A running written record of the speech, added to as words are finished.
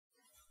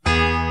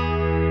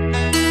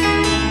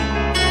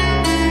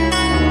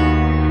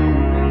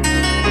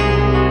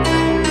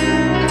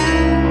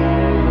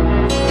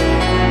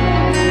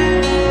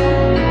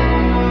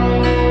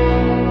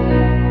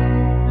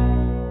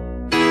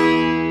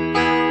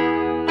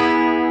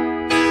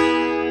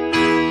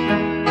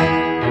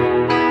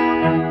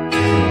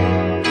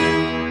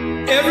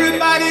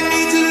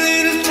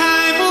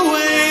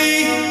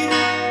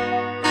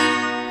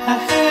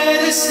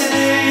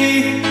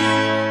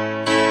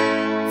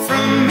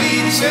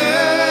each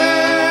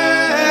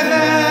other.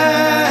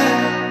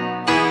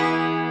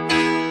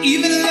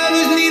 Even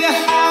lovers need a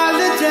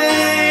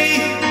holiday,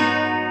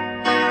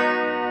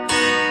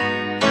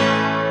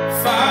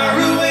 far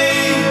away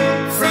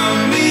from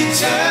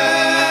each other.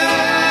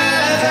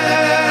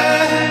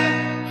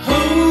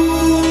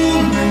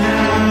 Oh,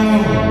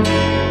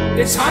 now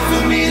it's hard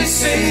for me to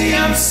say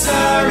I'm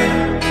sorry.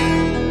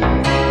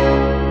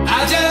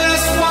 I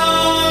just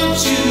want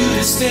you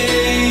to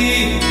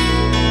stay.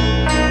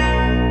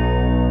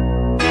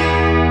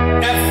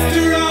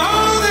 After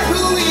all that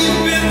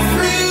we've been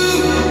through,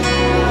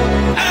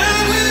 I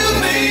will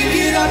make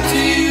it up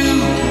to you.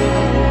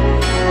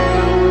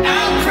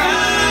 I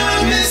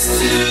promise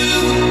to.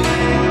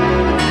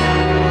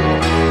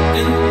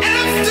 And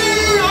after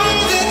all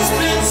that's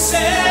been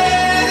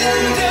said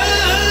and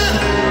done,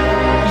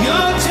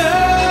 you're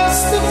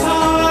just a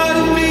part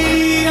of me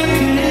I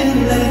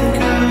can't let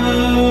go.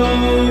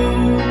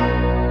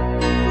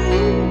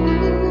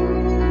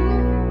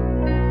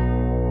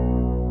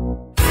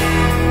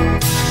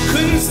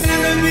 Couldn't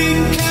stand to be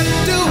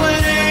kept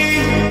away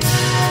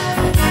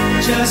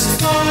just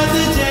for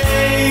the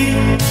day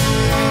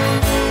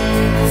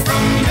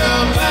from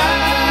your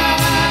body.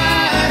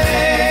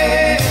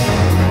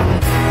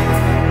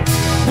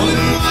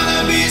 Wouldn't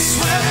wanna be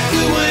swept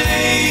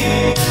away,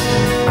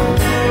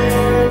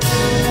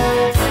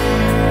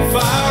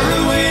 far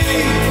away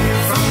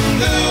from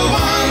the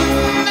one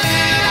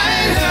that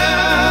I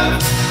love.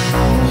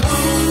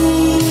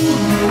 Oh,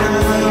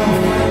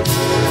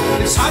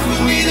 now it's hard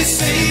for me to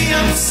say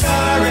I'm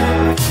sorry.